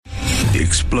the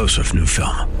explosive new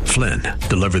film, Flynn,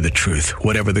 Deliver the Truth,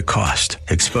 Whatever the Cost,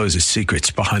 exposes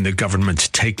secrets behind the government's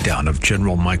takedown of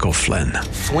General Michael Flynn.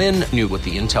 Flynn knew what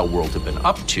the intel world had been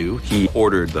up to. He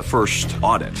ordered the first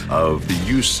audit of the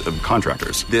use of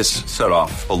contractors. This set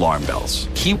off alarm bells.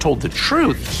 He told the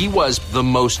truth. He was the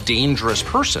most dangerous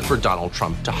person for Donald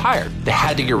Trump to hire. They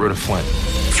had to get rid of Flynn.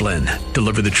 Flynn,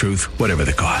 Deliver the Truth, Whatever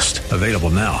the Cost. Available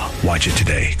now. Watch it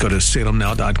today. Go to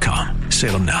salemnow.com.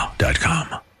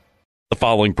 salemnow.com. The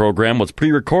following program was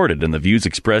pre-recorded, and the views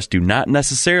expressed do not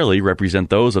necessarily represent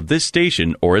those of this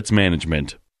station or its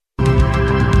management. We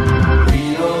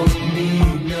don't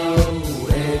need no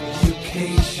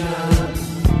education.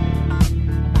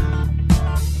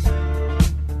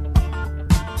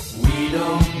 We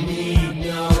don't need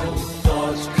no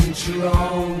thought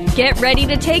control. Get ready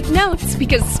to take notes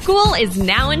because school is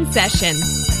now in session.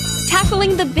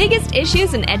 Tackling the biggest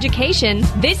issues in education,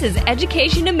 this is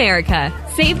Education America.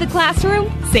 Save the classroom,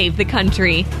 save the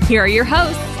country. Here are your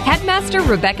hosts, Headmaster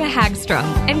Rebecca Hagstrom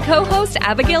and co-host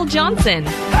Abigail Johnson.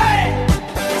 Hey,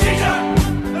 teacher,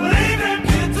 believe in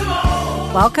kids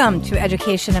alone. Welcome to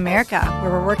Education America,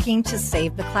 where we're working to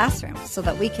save the classroom so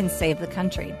that we can save the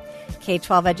country.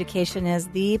 K-12 education is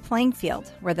the playing field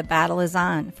where the battle is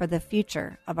on for the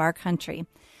future of our country.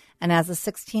 And as the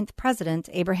 16th president,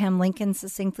 Abraham Lincoln,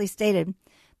 succinctly stated,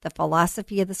 the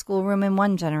philosophy of the schoolroom in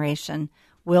one generation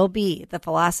will be the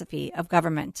philosophy of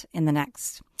government in the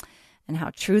next. And how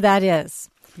true that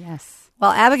is. Yes. Well,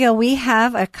 Abigail, we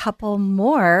have a couple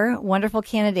more wonderful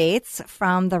candidates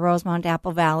from the Rosemount,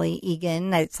 Apple Valley,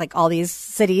 Eagan. It's like all these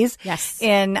cities. Yes.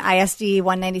 In ISD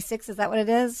 196. Is that what it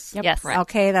is? Yep. Yes. Correct.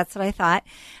 Okay, that's what I thought.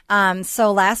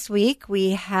 So last week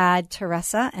we had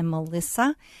Teressa and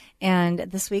Melissa. And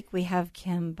this week we have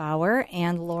Kim Bauer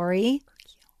and Lori.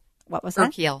 What was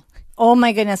that? Urkiel. Oh,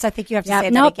 my goodness. I think you have to say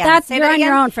that again. That's, say you're that on again.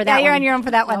 your own for that Yeah, one. you're on your own for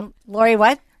that one. Lori,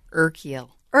 what? Urkiel.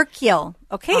 Urkiel.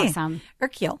 Okay. Awesome.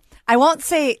 Urkiel. I won't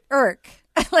say Urk.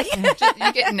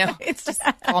 It's just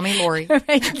call me Lori.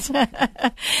 Right.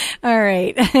 All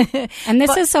right. And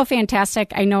this is so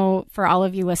fantastic. I know for all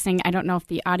of you listening, I don't know if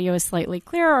the audio is slightly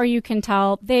clear or you can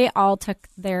tell they all took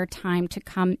their time to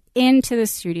come into the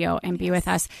studio and be with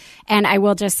us. And I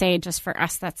will just say, just for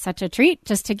us, that's such a treat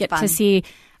just to get to see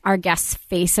our guests'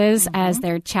 faces as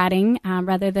they're chatting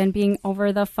rather than being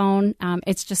over the phone.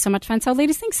 It's just so much fun. So,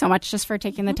 ladies, thanks so much just for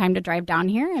taking the time to drive down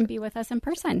here and be with us in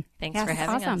person. Thanks for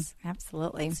having us.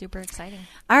 Absolutely. Super exciting.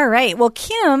 All right. Well,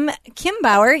 Kim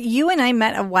Bauer, you and I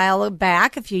met a while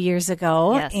back, a few years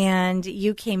ago, Yes. and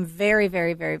you came very,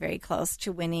 very, very, very close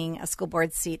to winning a school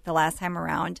board seat the last time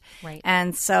around. Right.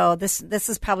 And so this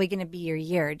is probably going to be your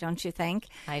year, don't you think?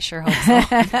 I sure hope so.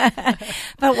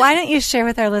 But why don't you share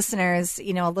with our listeners,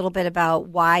 a little bit about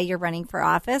why you're running for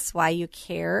office, why you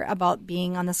care about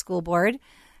being on the school board,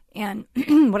 and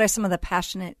what are some of the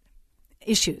passionate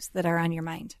issues that are on your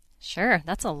mind? Sure.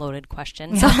 That's a loaded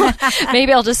question. So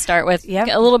maybe I'll just start with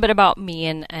a little bit about me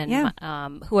and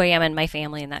who I am and my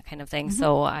family and that kind of thing.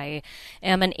 So I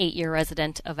am an 8-year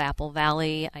resident of Apple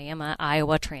Valley. I am an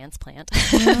Iowa transplant.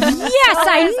 Yes,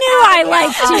 I knew I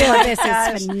liked you. Oh, This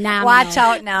is phenomenal. Watch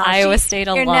out now. Iowa State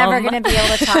alum. You're never going to be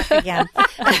able to talk again.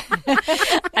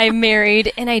 I'm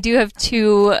married, and I do have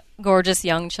 2 gorgeous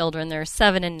young children. They're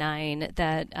 7 and 9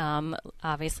 that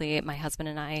obviously my husband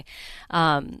and I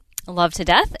love to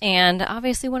death, and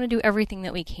obviously want to do everything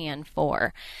that we can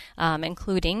for,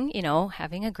 including,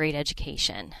 having a great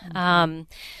education.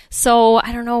 So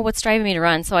I don't know what's driving me to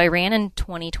run. So I ran in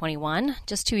 2021,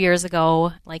 just 2 years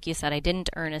ago. Like you said, I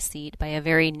didn't earn a seat by a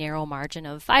very narrow margin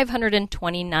of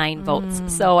 529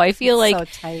 votes. So I feel like so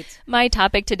tight. My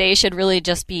topic today should really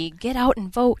just be get out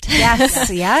and vote. Yes,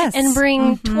 yes. And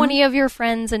bring 20 of your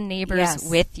friends and neighbors Yes.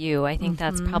 with you. I think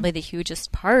that's probably the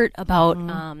hugest part about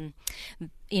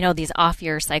these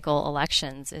off-year cycle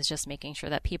elections is just making sure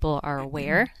that people are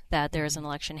aware that there is an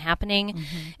election happening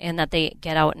and that they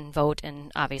get out and vote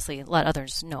and obviously let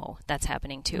others know that's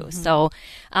happening too. So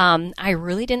I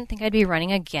really didn't think I'd be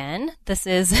running again. This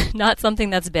is not something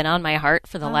that's been on my heart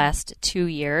for the last 2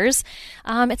 years.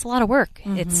 It's a lot of work.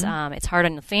 It's hard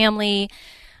on the family.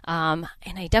 And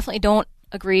I definitely don't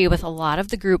agree with a lot of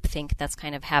the groupthink that's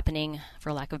kind of happening,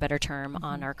 for lack of a better term,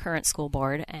 on our current school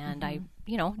board. And I,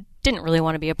 didn't really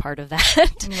want to be a part of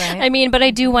that. Right. But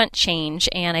I do want change,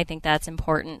 and I think that's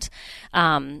important.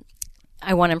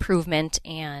 I want improvement,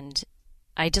 and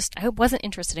I wasn't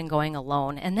interested in going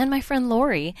alone. And then my friend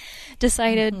Lori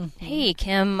decided, hey,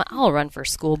 Kim, I'll run for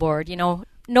school board.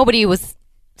 Nobody was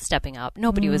stepping up.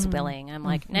 Nobody was willing. I'm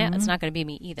like, nah, it's not going to be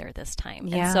me either this time.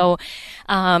 Yeah. And so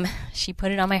she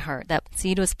put it on my heart. That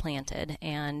seed was planted.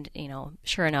 And,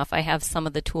 sure enough, I have some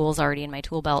of the tools already in my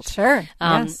tool belt. Sure.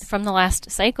 Yes. From the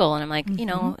last cycle. And I'm like,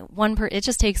 it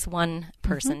just takes one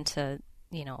person to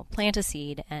plant a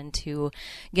seed and to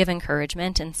give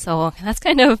encouragement. And so that's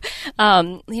kind of,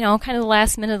 kind of the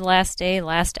last minute of the last day,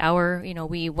 last hour,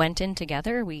 we went in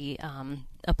together. We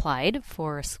applied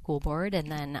for a school board.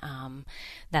 And then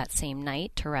that same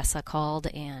night, Teressa called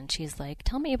and she's like,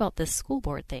 tell me about this school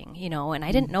board thing, and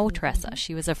I didn't know Teressa.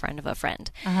 She was a friend of a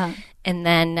friend. And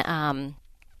then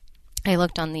I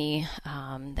looked on the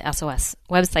SOS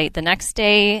website the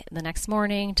next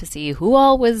morning to see who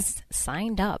all was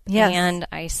signed up. Yes. And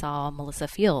I saw Melissa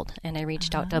Field, and I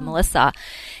reached out to Melissa,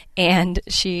 and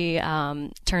she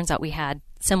turns out we had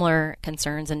similar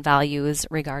concerns and values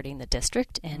regarding the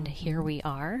district, and here we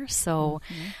are. So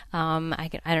I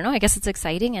don't know, I guess it's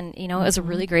exciting, and it was a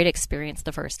really great experience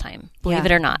the first time, believe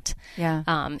it or not. Yeah.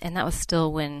 And that was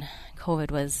still when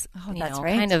COVID was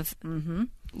kind of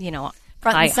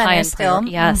front and center high still.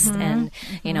 Priority. Yes. And,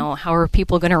 how are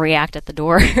people going to react at the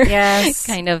door? Yes.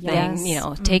 kind of thing,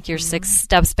 Yes. Take your 6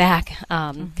 steps back,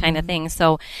 kind of thing.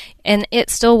 So, and it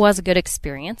still was a good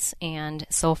experience. And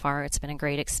so far it's been a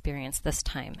great experience this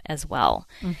time as well.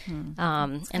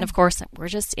 And of course, we're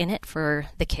just in it for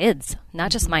the kids,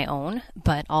 not just my own,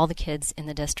 but all the kids in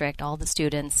the district, all the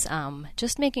students,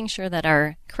 just making sure that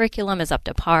our curriculum is up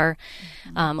to par.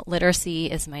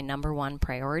 Literacy is my number one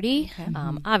priority,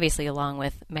 obviously along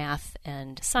with math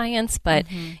and science. But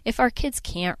if our kids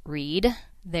can't read,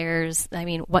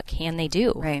 what can they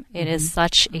do? Right. It is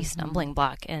such a stumbling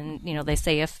block. And, they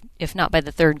say if not by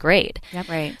the 3rd grade. Yep.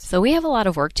 Right. So we have a lot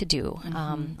of work to do.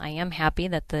 I am happy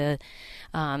that the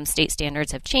state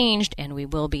standards have changed and we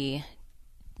will be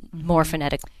more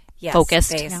phonetic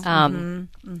focused,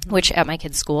 which at my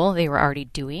kids' school they were already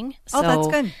doing. So, oh, that's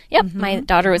good. Yep, my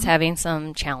daughter was having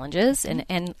some challenges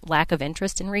and lack of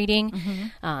interest in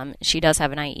reading. She does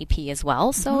have an IEP as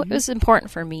well, so it was important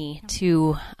for me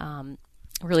to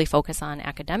really focus on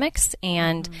academics.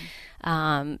 And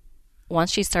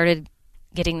once she started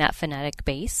getting that phonetic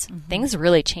base, things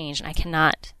really changed, and I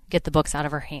cannot get the books out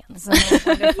of her hands.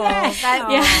 Wonderful.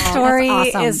 That story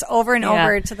awesome. is over and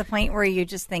over to the point where you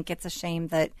just think it's a shame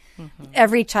that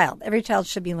every child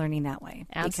should be learning that way.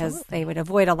 Absolutely. Because they would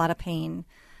avoid a lot of pain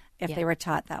if they were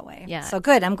taught that way. Yeah. So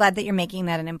good. I'm glad that you're making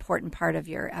that an important part of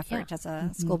your effort as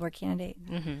a school board candidate.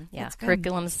 Yeah,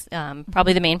 curriculum's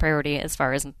probably the main priority as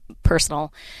far as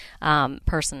personally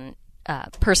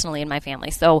in my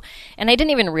family. So, and I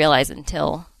didn't even realize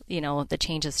until the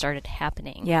changes started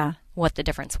happening. Yeah. What the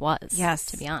difference was. Yes.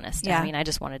 To be honest. Yeah. I mean, I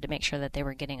just wanted to make sure that they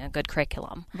were getting a good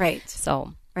curriculum. Right.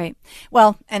 So. Right.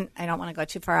 Well, and I don't want to go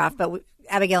too far off, but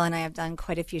Abigail and I have done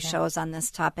quite a few shows on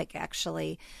this topic,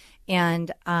 actually.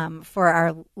 And for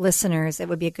our listeners, it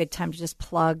would be a good time to just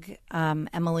plug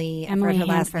Emily her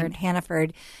last name,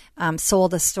 Hannaford,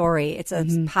 Sold a Story. It's a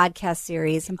podcast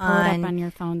series on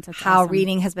your phones. It's how awesome.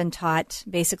 reading has been taught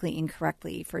basically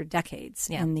incorrectly for decades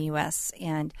in the U.S.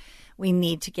 And we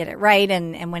need to get it right.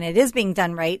 And when it is being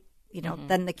done right,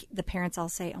 then the parents all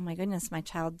say, oh, my goodness, my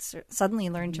child suddenly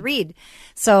learned to read.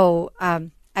 So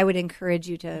I would encourage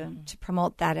you to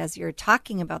promote that as you're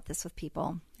talking about this with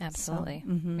people. Absolutely.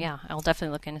 So, Yeah, I'll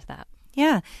definitely look into that.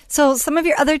 Yeah. So some of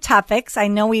your other topics, I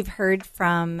know we've heard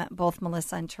from both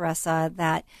Melissa and Teressa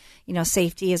that,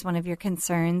 safety is one of your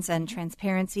concerns and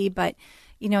transparency, but,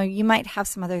 you might have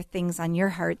some other things on your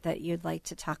heart that you'd like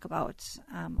to talk about,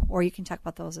 or you can talk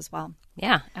about those as well.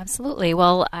 Yeah, absolutely.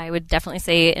 Well, I would definitely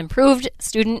say improved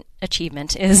student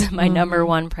achievement is my number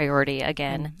one priority.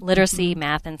 Again, literacy,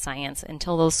 math, and science.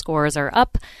 Until those scores are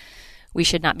up, we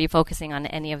should not be focusing on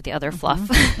any of the other fluff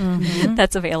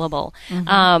that's available.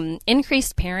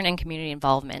 Increased parent and community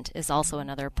involvement is also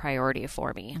another priority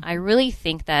for me. I really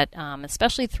think that,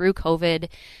 especially through COVID,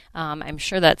 I'm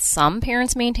sure that some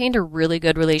parents maintained a really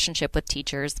good relationship with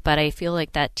teachers, but I feel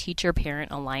like that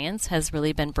teacher-parent alliance has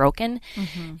really been broken.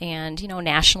 And,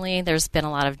 nationally, there's been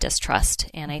a lot of distrust,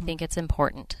 and I think it's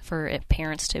important for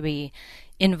parents to be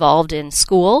involved in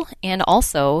school and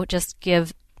also just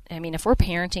if we're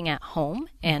parenting at home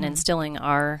and instilling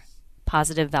our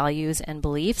positive values and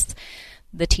beliefs,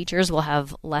 the teachers will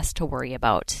have less to worry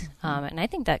about. And I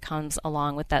think that comes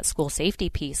along with that school safety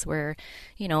piece where,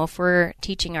 if we're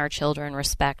teaching our children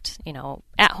respect,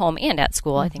 at home and at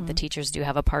school, I think the teachers do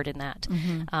have a part in that.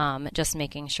 Just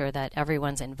making sure that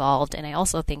everyone's involved. And I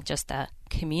also think just that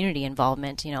community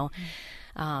involvement,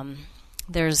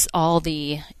 there's all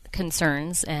the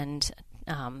concerns and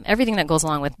everything that goes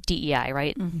along with DEI,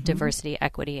 right? Diversity,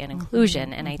 equity, and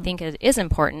inclusion. And I think it is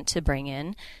important to bring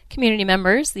in community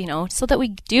members, so that we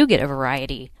do get a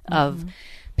variety of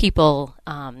people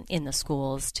in the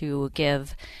schools to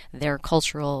give their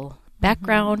cultural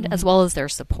background as well as their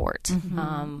support.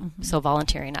 So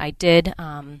volunteering, I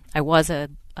was a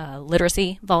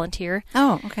literacy volunteer.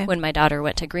 Oh, okay. When my daughter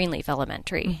went to Greenleaf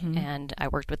Elementary, and I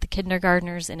worked with the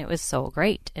kindergartners, and it was so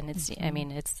great. And it's,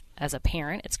 it's as a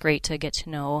parent, it's great to get to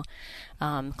know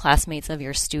classmates of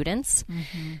your students,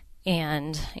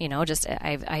 and just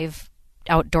I've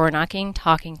outdoor knocking,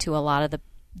 talking to a lot of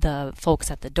the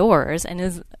folks at the doors,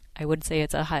 and I would say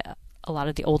it's a lot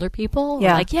of the older people.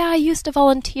 Yeah. Like, I used to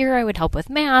volunteer. I would help with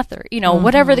math or,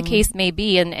 whatever the case may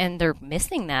be. And they're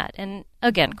missing that. And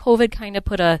again, COVID kind of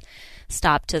put a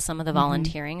stop to some of the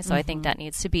volunteering. So I think that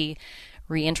needs to be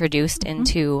reintroduced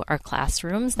into our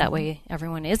classrooms. That way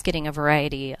everyone is getting a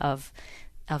variety of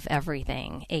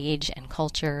everything, age and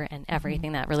culture and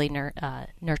everything that really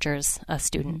nurtures a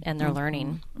student and their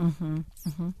learning.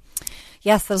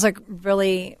 Yes, those are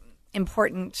really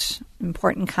important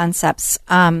concepts.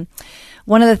 One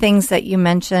of the things that you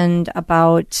mentioned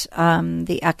about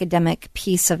the academic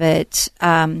piece of it,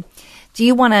 do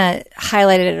you want to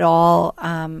highlight it at all?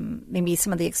 Maybe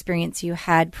some of the experience you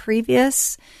had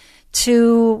previous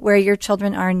to where your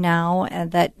children are now,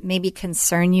 and that maybe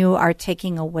concern you are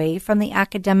taking away from the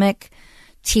academic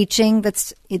teaching.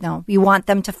 That's you want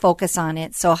them to focus on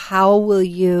it. So how do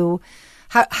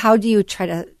you try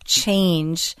to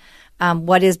change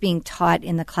what is being taught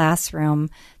in the classroom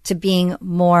to being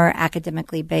more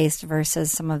academically based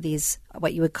versus some of these,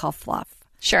 what you would call fluff?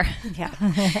 Sure. Yeah.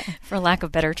 For lack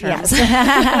of better terms.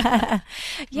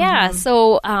 Yes.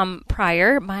 So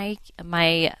prior, my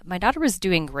daughter was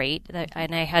doing great,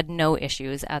 and I had no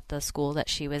issues at the school that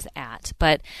she was at.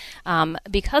 But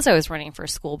because I was running for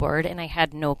school board and I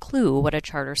had no clue what a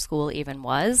charter school even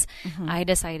was, I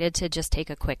decided to just take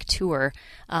a quick tour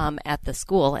at the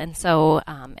school. And so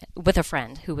with a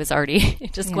friend who was already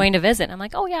just going to visit, I'm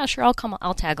like, oh yeah, sure,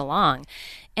 I'll tag along.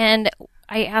 And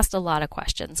I asked a lot of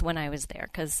questions when I was there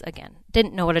because, again,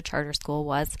 didn't know what a charter school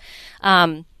was.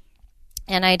 And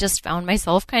I just found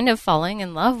myself kind of falling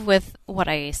in love with what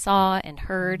I saw and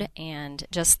heard, and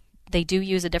just they do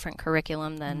use a different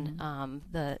curriculum than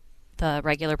the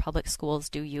regular public schools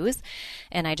do use.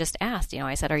 And I just asked,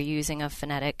 I said, are you using a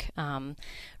phonetic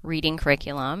reading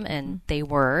curriculum? And they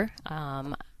were.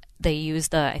 They use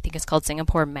I think it's called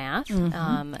Singapore Math.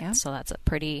 So that's a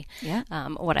pretty,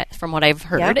 from what I've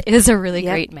heard, is a really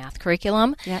great math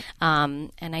curriculum.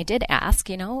 And I did ask,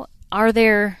 are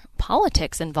there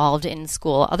politics involved in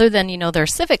school other than, their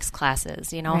civics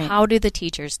classes? How do the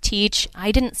teachers teach?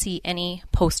 I didn't see any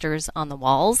posters on the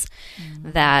walls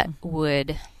that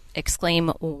would exclaim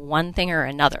one thing or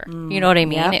another. You know what I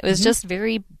mean? It was just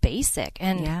very basic.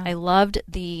 And I loved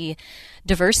the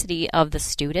diversity of the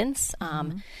students.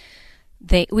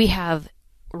 We have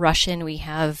Russian, we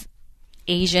have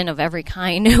Asian of every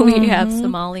kind. We have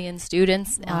Somalian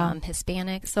students,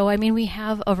 Hispanic. So, we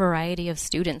have a variety of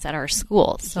students at our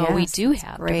school. So we do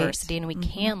have diversity, and we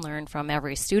can learn from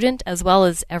every student as well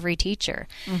as every teacher.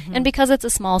 And because it's a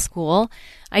small school,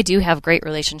 I do have great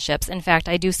relationships. In fact,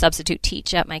 I do substitute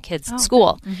teach at my kids'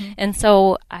 school. And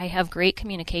so I have great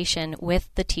communication with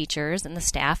the teachers and the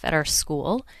staff at our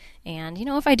school. And,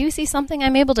 if I do see something,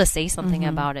 I'm able to say something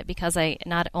about it because I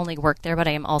not only work there, but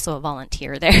I am also a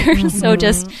volunteer there. So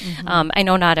I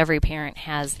know not every parent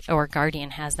or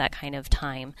guardian has that kind of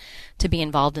time to be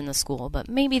involved in the school, but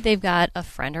maybe they've got a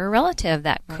friend or a relative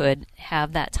that could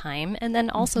have that time and then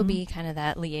also be kind of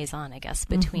that liaison, I guess,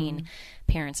 between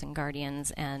parents and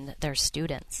guardians and their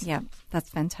students. Yeah, that's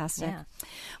fantastic. Yeah.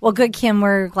 Well, good, Kim.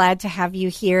 We're glad to have you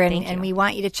here, and we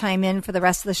want you to chime in for the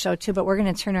rest of the show, too, but we're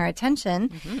going to turn our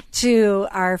attention to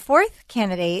our fourth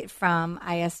candidate from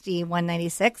ISD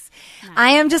 196. Nice. I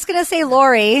am just going to say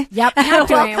Lori. Yep.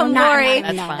 Welcome, Lori.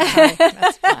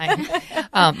 That's fine.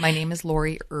 My name is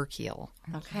Lori Urkiel.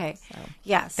 Okay. So,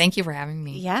 yes. Thank you for having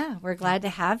me. Yeah, we're glad to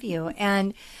have you.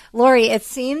 And Lori, it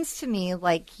seems to me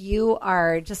like you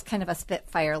are just kind of a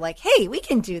spitfire, like, hey, we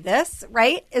can do this,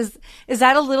 right? Is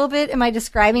that a little bit, am I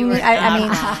describing it? I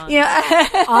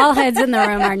mean, all heads in the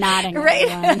room are nodding. Right.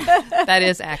 That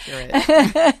is accurate.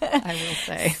 I will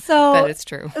say that it's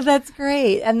true. That's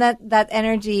great. And that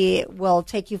energy will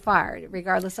take you far,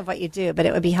 regardless of what you do, but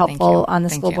it would be helpful on the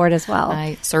school board as well.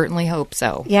 I certainly hope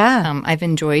so. Yeah. I've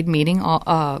enjoyed meeting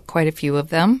quite a few of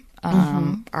them.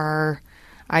 Our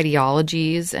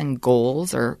ideologies and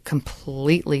goals are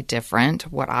completely different.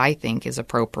 What I think is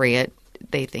appropriate,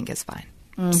 they think is fine.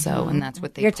 So, and that's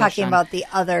what they You're push talking on. about the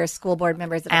other school board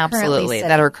members that are Absolutely, currently sitting.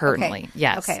 that are currently, Okay.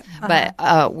 yes. Okay.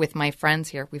 But with my friends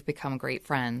here, we've become great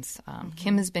friends.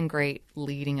 Kim has been great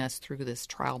leading us through this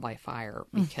trial by fire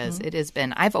because it has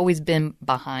been, I've always been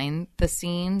behind the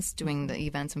scenes doing the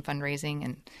events and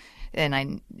fundraising,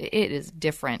 and it is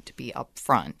different to be up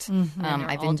front.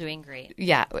 They're all doing great.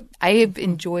 Yeah, I have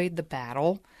enjoyed the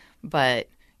battle, but,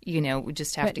 we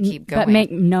just have to keep going. But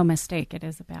make no mistake, it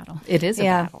is a battle. It is a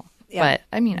battle. Yeah. But,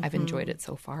 I mean, I've enjoyed it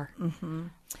so far.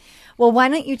 Well, why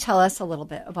don't you tell us a little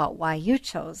bit about why you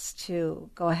chose to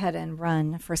go ahead and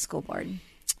run for school board?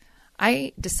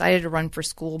 I decided to run for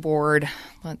school board.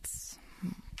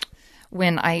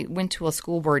 When I went to a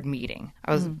school board meeting,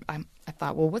 I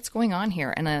thought, well, what's going on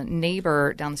here? And a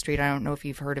neighbor down the street, I don't know if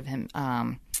you've heard of him,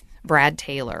 Brad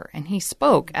Taylor, and he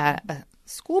spoke at a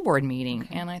school board meeting,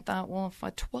 and I thought, well, if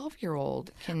a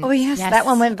 12-year-old can... Oh, yes, that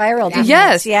one went viral. Didn't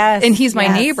Yes, it? Yes, and he's my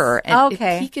yes. neighbor, and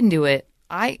Okay. if he can do it,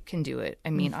 I can do it. I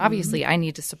mean, obviously, I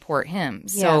need to support him.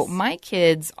 So Yes. my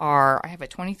kids I have a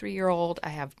 23-year-old, I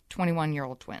have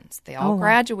 21-year-old twins. They all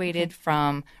graduated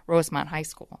from Rosemont High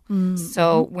School.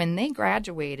 So when they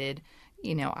graduated,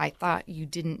 I thought you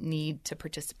didn't need to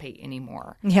participate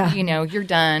anymore. Yeah. You're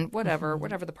done, whatever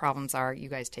the problems are, you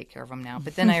guys take care of them now.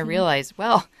 But then I realized,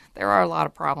 well, there are a lot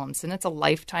of problems, and it's a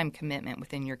lifetime commitment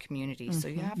within your community. So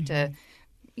you have to,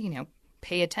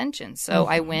 pay attention. So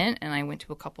I went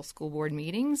to a couple school board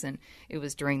meetings, and it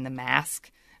was during the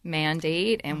mask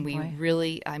mandate, and we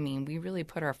really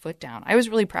put our foot down. I was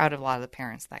really proud of a lot of the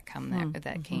parents that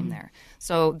came there.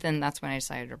 So then that's when I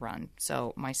decided to run.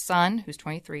 So my son, who's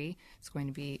 23, is going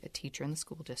to be a teacher in the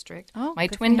school district. My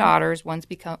twin daughters, one's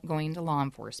going to law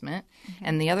enforcement,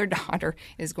 and the other daughter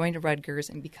is going to Rutgers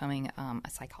and becoming a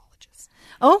psychologist.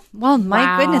 Oh, well, my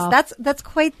Wow. goodness. That's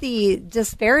quite the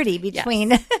disparity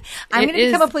between I'm going to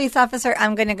become a police officer,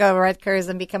 I'm going to go to Rutgers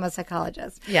and become a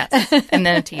psychologist. Yes, and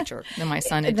then a teacher. Then my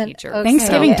son a teacher. okay.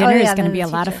 Thanksgiving dinner is yeah, going to then be a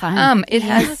the lot of teacher. fun. It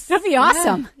has. That'll be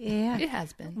awesome. Yeah. It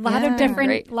has been. A lot of different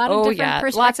Great.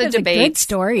 perspectives. Lots of debates. and good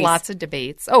stories. Lots of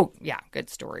debates. Oh, yeah, good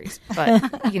stories.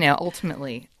 But,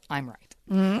 ultimately, I'm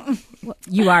right.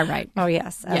 You are right. Oh,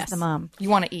 yes, as Yes. the mom. You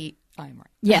want to eat, I'm right.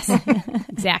 Yes,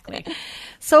 exactly.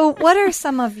 So what are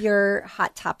some of your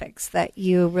hot topics that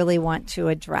you really want to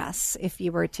address if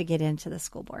you were to get into the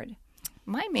school board?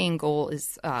 My main goal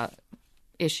is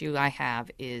issue I have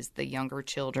is the younger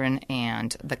children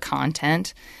and the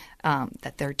content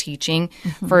that they're teaching.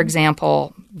 For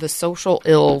example, the social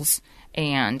ills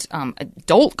and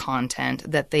adult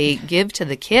content that they give to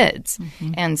the kids.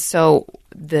 And so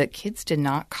the kids did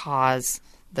not cause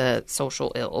the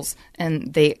social ills,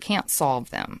 and they can't solve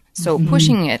them. So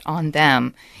pushing it on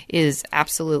them is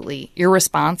absolutely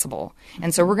irresponsible.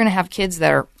 And so we're going to have kids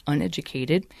that are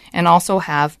uneducated and also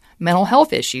have mental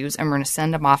health issues, and we're going to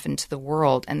send them off into the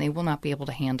world, and they will not be able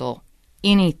to handle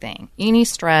anything, any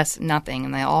stress, nothing.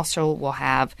 And they also will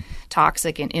have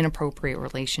toxic and inappropriate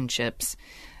relationships,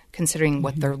 considering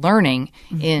what they're learning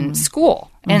in school.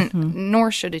 And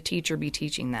nor should a teacher be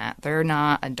teaching that. They're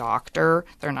not a doctor.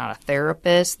 They're not a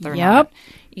therapist. They're not,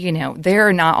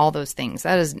 they're not all those things.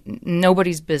 That is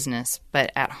nobody's business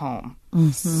but at home.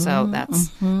 So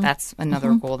that's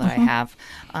another goal that I have.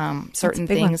 Certain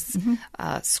things,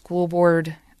 school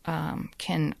board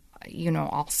can,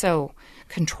 also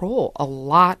control a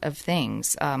lot of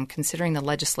things. Considering the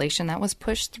legislation that was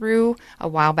pushed through a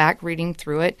while back, reading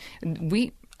through it,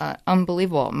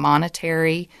 unbelievable.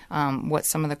 Monetary, what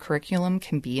some of the curriculum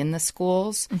can be in the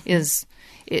schools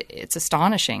it's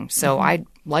astonishing. So I'd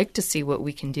like to see what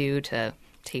we can do to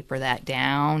taper that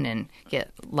down and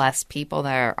get less people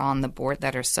that are on the board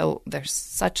that are they're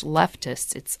such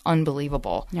leftists. It's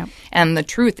unbelievable. Yep. And the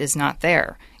truth is not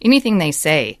there. Anything they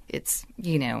say, it's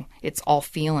all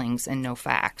feelings and no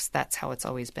facts. That's how it's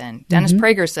always been. Dennis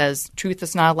Prager says truth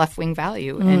is not a left-wing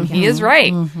value, and he is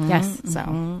right. Yes. So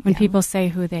when people say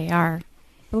who they are,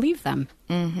 believe them.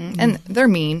 And they're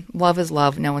mean. Love is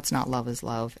love. No, it's not love is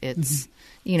love. It's,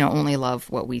 only love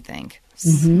what we think.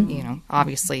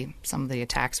 Obviously, some of the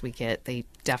attacks we get, they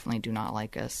definitely do not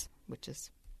like us, which is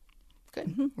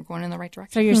good. We're going in the right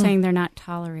direction. So you're saying they're not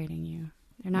tolerating you.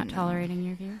 They're not tolerating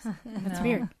your views? That's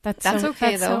weird. That's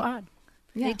okay, that's though. so odd.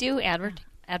 Yeah. They do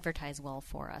advertise well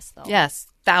for us, though. Yes,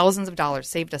 thousands of dollars.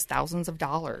 Saved us thousands of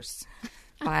dollars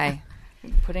by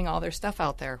putting all their stuff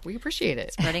out there. We appreciate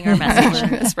it. Spreading our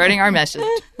message. Spreading our message.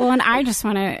 Well, and I just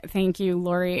want to thank you,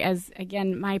 Lori, as,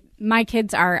 again, my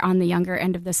kids are on the younger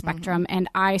end of the spectrum, and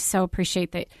I so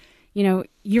appreciate that,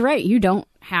 you're right, you don't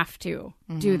have to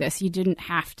do this. You didn't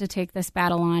have to take this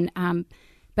battle on.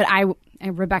 But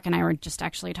Rebecca and I were just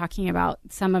actually talking about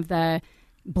some of the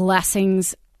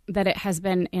blessings that it has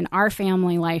been in our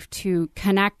family life to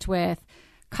connect with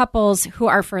couples who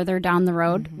are further down the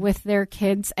road with their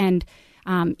kids, and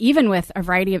even with a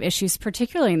variety of issues,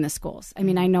 particularly in the schools. I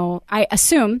mean, I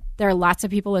assume there are lots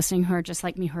of people listening who are just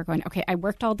like me, who are going, okay, I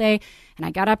worked all day and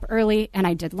I got up early and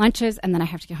I did lunches, and then I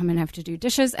have to get home and I have to do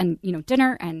dishes and,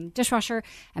 dinner and dishwasher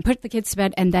and put the kids to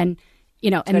bed, and then,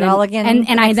 all again.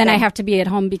 And I have to be at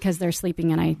home because they're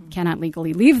sleeping and I cannot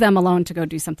legally leave them alone to go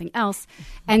do something else.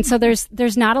 And so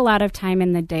there's not a lot of time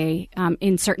in the day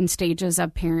in certain stages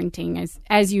of parenting,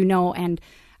 as you know, and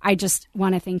I just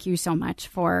want to thank you so much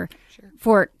for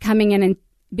coming in, and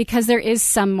because there is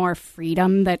some more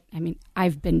freedom that,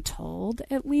 I've been told,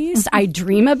 at least I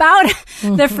dream about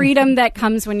the freedom that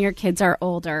comes when your kids are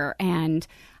older, and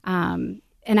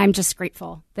I'm just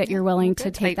grateful that you're willing to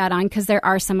take that on, because there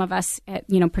are some of us at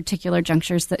particular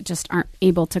junctures that just aren't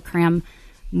able to cram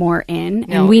more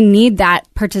in, and we need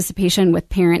that participation with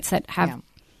parents that have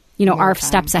our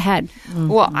steps ahead.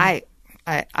 Well,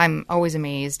 I'm always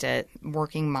amazed at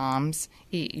working moms.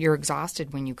 You're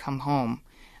exhausted when you come home.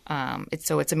 It's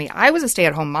amazing. I was a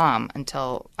stay-at-home mom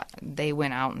until they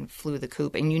went out and flew the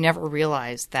coop, and you never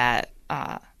realize that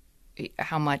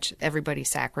how much everybody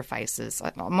sacrifices.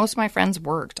 Most of my friends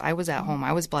worked. I was at home.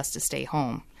 I was blessed to stay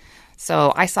home.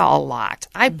 So I saw a lot.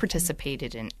 I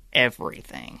participated in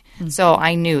everything. So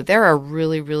I knew there are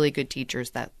really, really good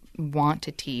teachers that want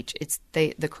to teach.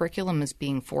 The curriculum is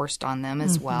being forced on them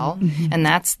as well. And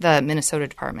that's the Minnesota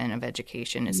Department of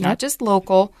Education. It's not just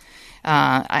local.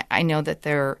 I know that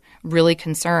they're really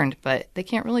concerned, but they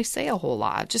can't really say a whole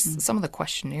lot. Just some of the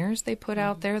questionnaires they put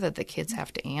out there that the kids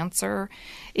have to answer.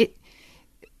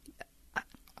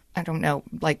 I don't know,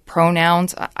 like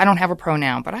pronouns. I don't have a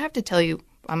pronoun, but I have to tell you,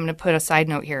 I'm going to put a side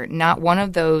note here. Not one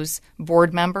of those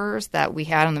board members that we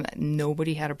had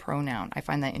nobody had a pronoun. I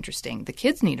find that interesting. The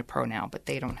kids need a pronoun, but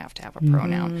they don't have to have a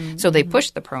pronoun. So they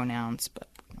push the pronouns, but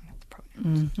we don't have the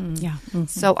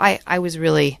pronouns. So I was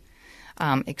really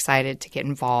excited to get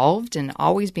involved, and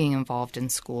always being involved in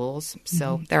schools.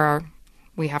 So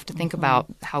we have to think about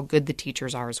how good the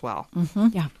teachers are as well.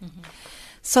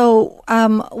 So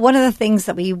one of the things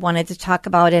that we wanted to talk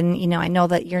about, and, I know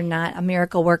that you're not a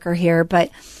miracle worker here,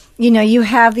 but, you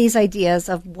have these ideas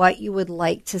of what you would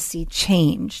like to see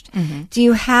changed. Do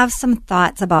you have some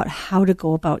thoughts about how to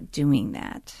go about doing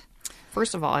that?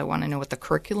 First of all, I want to know what the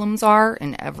curriculums are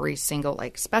in every single,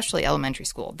 especially elementary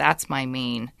school. That's my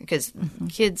main, because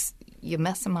kids, you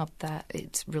mess them up, that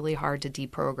it's really hard to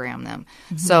deprogram them.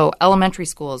 So elementary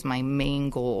school is my main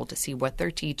goal, to see what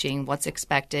they're teaching, what's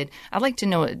expected. I'd like to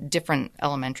know different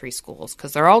elementary schools,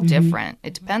 because they're all different.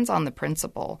 It depends on the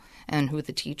principal and who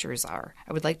the teachers are.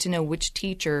 I would like to know which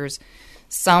teachers,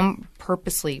 some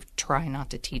purposely try not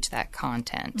to teach that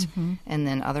content, and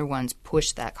then other ones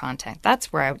push that content.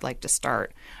 That's where I would like to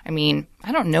start. I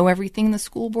don't know everything the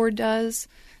school board does.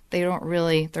 They're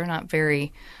not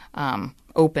very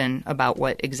open about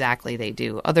what exactly they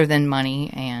do, other than money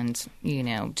and,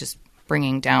 just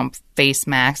bringing down face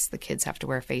masks. The kids have to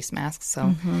wear face masks.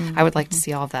 So I would like to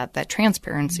see all of that. That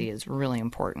transparency is really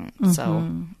important. So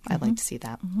I'd like to see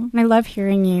that. And I love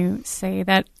hearing you say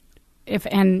that,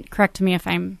 and correct me if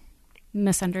I'm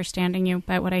misunderstanding you,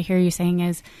 but what I hear you saying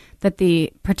is that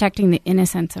protecting the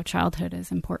innocence of childhood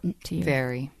is important to you.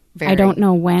 Very, very. I don't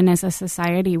know when, as a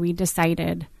society, we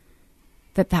decided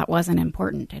that wasn't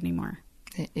important anymore.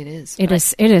 It is. It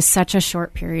is such a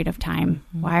short period of time.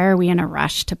 Why are we in a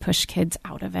rush to push kids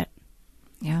out of it?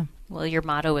 Yeah. Well, your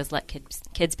motto is let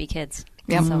kids be kids.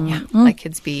 Yep. So, let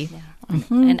kids be. Yeah.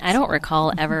 And I don't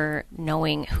recall ever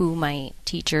knowing who my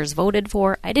teachers voted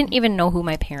for. I didn't even know who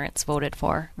my parents voted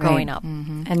for growing up.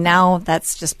 And now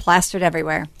that's just plastered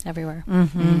everywhere. Everywhere.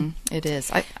 It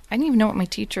is. I didn't even know what my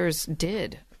teachers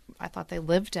did. I thought they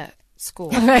lived at school.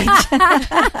 Right.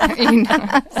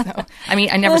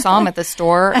 I never saw them at the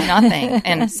store, nothing.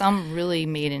 And some really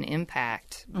made an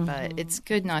impact. But it's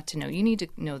good not to know. You need to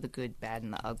know the good, bad,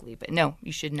 and the ugly. But no,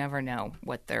 you should never know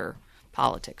what their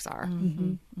politics are.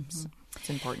 So it's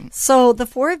important. So the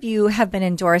four of you have been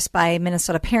endorsed by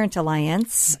Minnesota Parent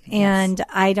Alliance. And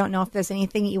I don't know if there's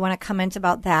anything you want to comment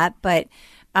about that, but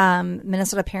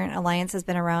Minnesota Parent Alliance has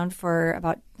been around for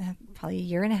about probably a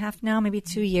year and a half now, maybe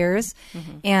 2 years.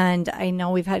 And I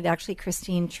know we've had actually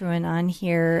Christine Truan on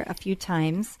here a few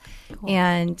times. Cool.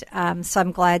 And so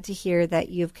I'm glad to hear that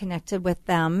you've connected with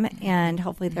them, and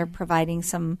hopefully they're providing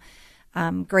some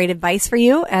great advice for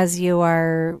you as you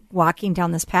are walking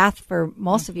down this path. For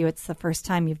most of you, it's the first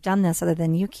time you've done this, other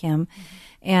than you, Kim.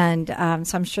 And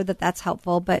so I'm sure that that's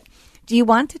helpful. But do you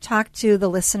want to talk to the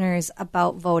listeners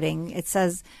about voting? It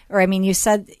says, you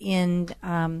said in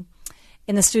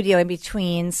in the studio in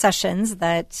between sessions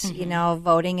that, you know,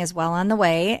 voting is well on the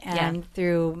way, and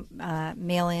through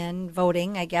mail-in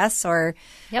voting, I guess, or,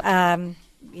 you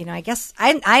know, I guess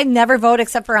I never vote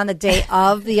except for on the day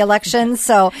of the election.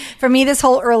 So for me, this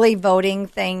whole early voting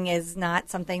thing is not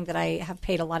something that I have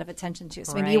paid a lot of attention to.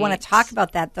 So maybe you want to talk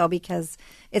about that, though, because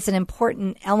it's an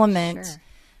important element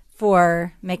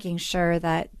for making sure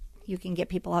that you can get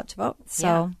people out to vote.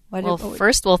 So,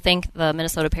 first we'll thank the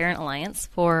Minnesota Parent Alliance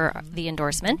for the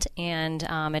endorsement, and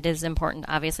it is important,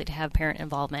 obviously, to have parent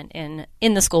involvement in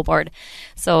the school board.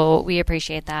 So we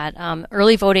appreciate that.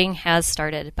 Early voting has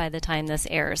started by the time this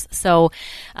airs. So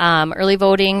early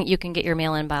voting, you can get your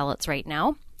mail-in ballots right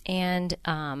now, and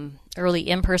early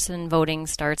in-person voting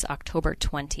starts October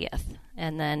 20th,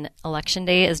 and then Election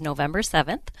Day is November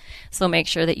 7th. So make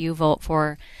sure that you vote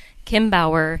for Kim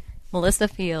Bauer, Melissa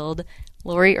Field,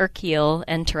 Lori Urkiel,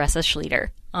 and Teressa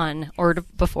Schlueter on or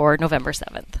before November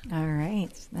 7th. All right.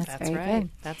 That's very good.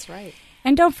 That's right.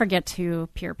 And don't forget to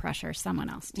peer pressure someone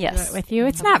else to do it with you.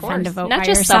 It's not fun to vote not by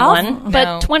just yourself. someone,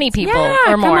 but 20 people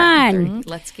or more. Come on.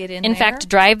 Let's get in In there. fact,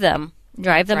 drive them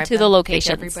to the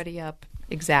locations. Pick everybody up.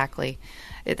 Exactly.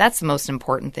 That's the most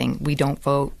important thing. We don't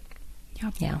vote.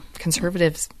 Yeah.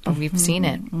 Conservatives, we've seen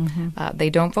it. They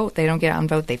don't vote. They don't get out and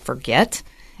vote. They forget.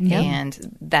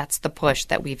 And that's the push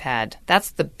that we've had.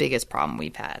 That's the biggest problem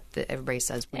we've had. That everybody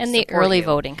says we and the support early you.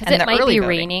 voting, because And it the might early be voting.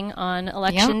 raining on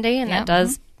Election Day, and that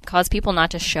does cause people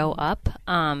not to show up.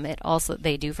 It also,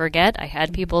 they do forget. I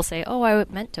had people say, "Oh, I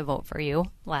meant to vote for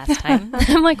you last time."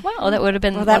 I'm like, "Wow, that would have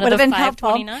been that would have been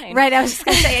 529." helpful, right? I was just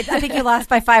going to say, I think you lost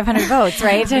by 500 votes,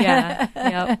 right? Yeah.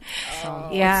 Yep. So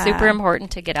it's super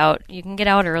important to get out. You can get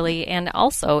out early, and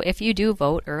also if you do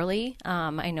vote early,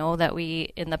 I know that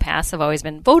we in the past have always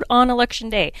been vote on Election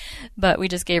Day, but we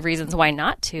just gave reasons why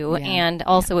not to, and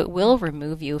also it will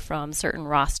remove you from certain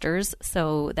rosters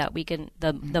so that we can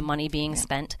the money being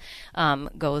spent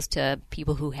goes to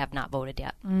people who have not voted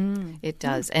yet. It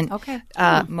does, and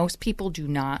most people do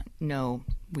not know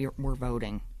we're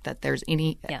voting, that there's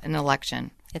an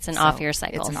election. It's an off-year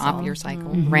cycle. It's an off-year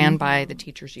cycle ran by the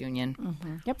teachers'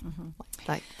 union. Yep.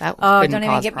 That don't couldn't even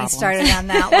cause get problems. me started on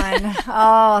that one.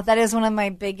 Oh, that is one of my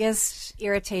biggest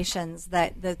irritations,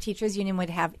 that the teachers' union would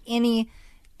have any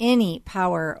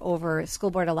power over school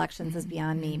board elections is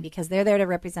beyond me, because they're there to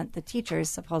represent the teachers,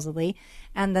 supposedly,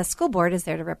 and the school board is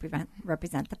there to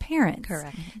represent the parents.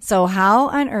 Correct. So how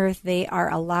on earth they are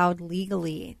allowed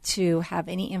legally to have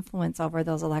any influence over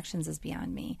those elections is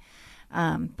beyond me.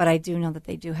 But I do know that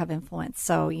they do have influence.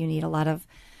 So you need a lot of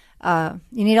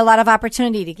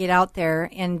opportunity to get out there.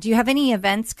 And do you have any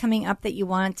events coming up that you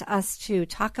want us to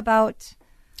talk about?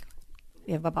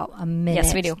 We have about a minute.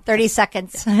 Yes, we do. 30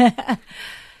 seconds.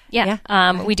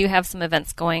 Yeah. We do have some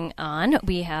events going on.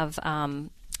 We have,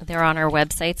 they're on our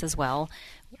websites as well.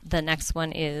 The next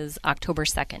one is October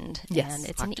 2nd. Yes, and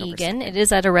it's October in Egan. 2nd. It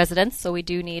is at a residence, so we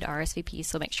do need RSVP,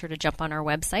 so make sure to jump on our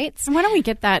websites. And why don't we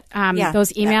get that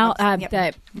those email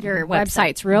your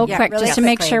websites real quick, really just to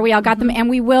make quickly. sure we all got them. And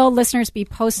we will, listeners, be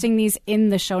posting these in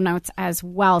the show notes as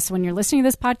well. So when you're listening to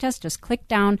this podcast, just click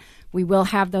down. We will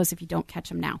have those if you don't catch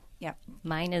them now. Yep.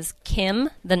 Mine is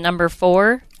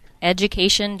Kim4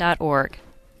 education.org.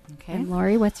 Okay. And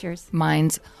Lori, what's yours?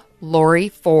 Mine's Lori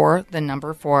 4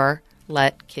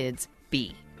 let kids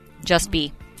be. Just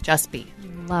be. Just be.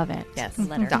 Love it. Yes.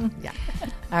 Letter. Yeah.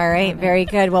 All right. Very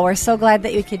good. Well, we're so glad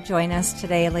that you could join us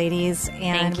today, ladies.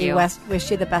 And Thank we you. wish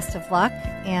you the best of luck.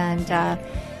 And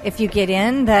if you get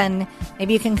in, then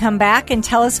maybe you can come back and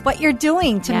tell us what you're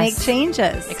doing to make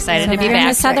changes. Excited to be You're in the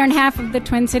back. southern half of the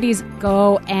Twin Cities.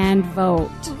 Go and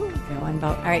vote. Go and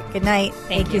vote. All right. Good night.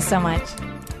 Thank you so much.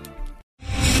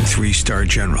 3-star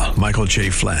General Michael J.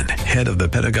 Flynn, head of the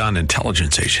Pentagon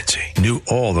Intelligence Agency, knew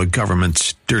all the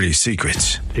government's dirty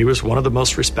secrets. He was one of the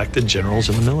most respected generals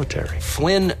in the military.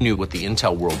 Flynn knew what the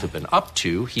intel world had been up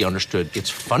to. He understood its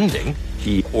funding.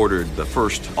 He ordered the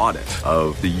first audit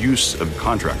of the use of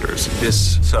contractors.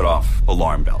 This set off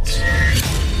alarm bells.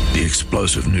 The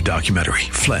explosive new documentary,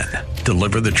 Flynn,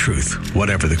 Deliver the Truth,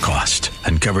 Whatever the Cost,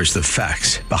 uncovers the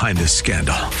facts behind this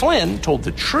scandal. Flynn told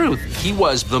the truth. He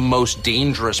was the most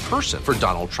dangerous person for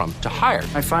Donald Trump to hire.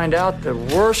 I find out the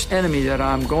worst enemy that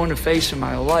I'm going to face in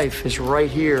my life is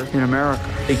right here in America.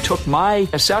 They took my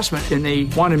assessment and they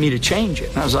wanted me to change it.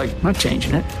 And I was like, I'm not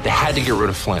changing it. They had to get rid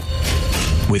of Flynn.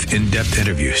 With in-depth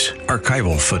interviews,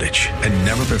 archival footage, and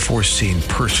never-before-seen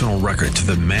personal records of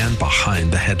the man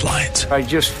behind the headlines. I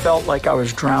just felt like I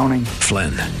was drowning.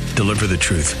 Flynn, Deliver the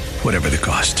Truth, Whatever the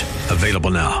Cost.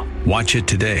 Available now. Watch it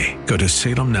today. Go to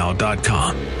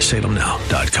salemnow.com.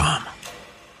 salemnow.com.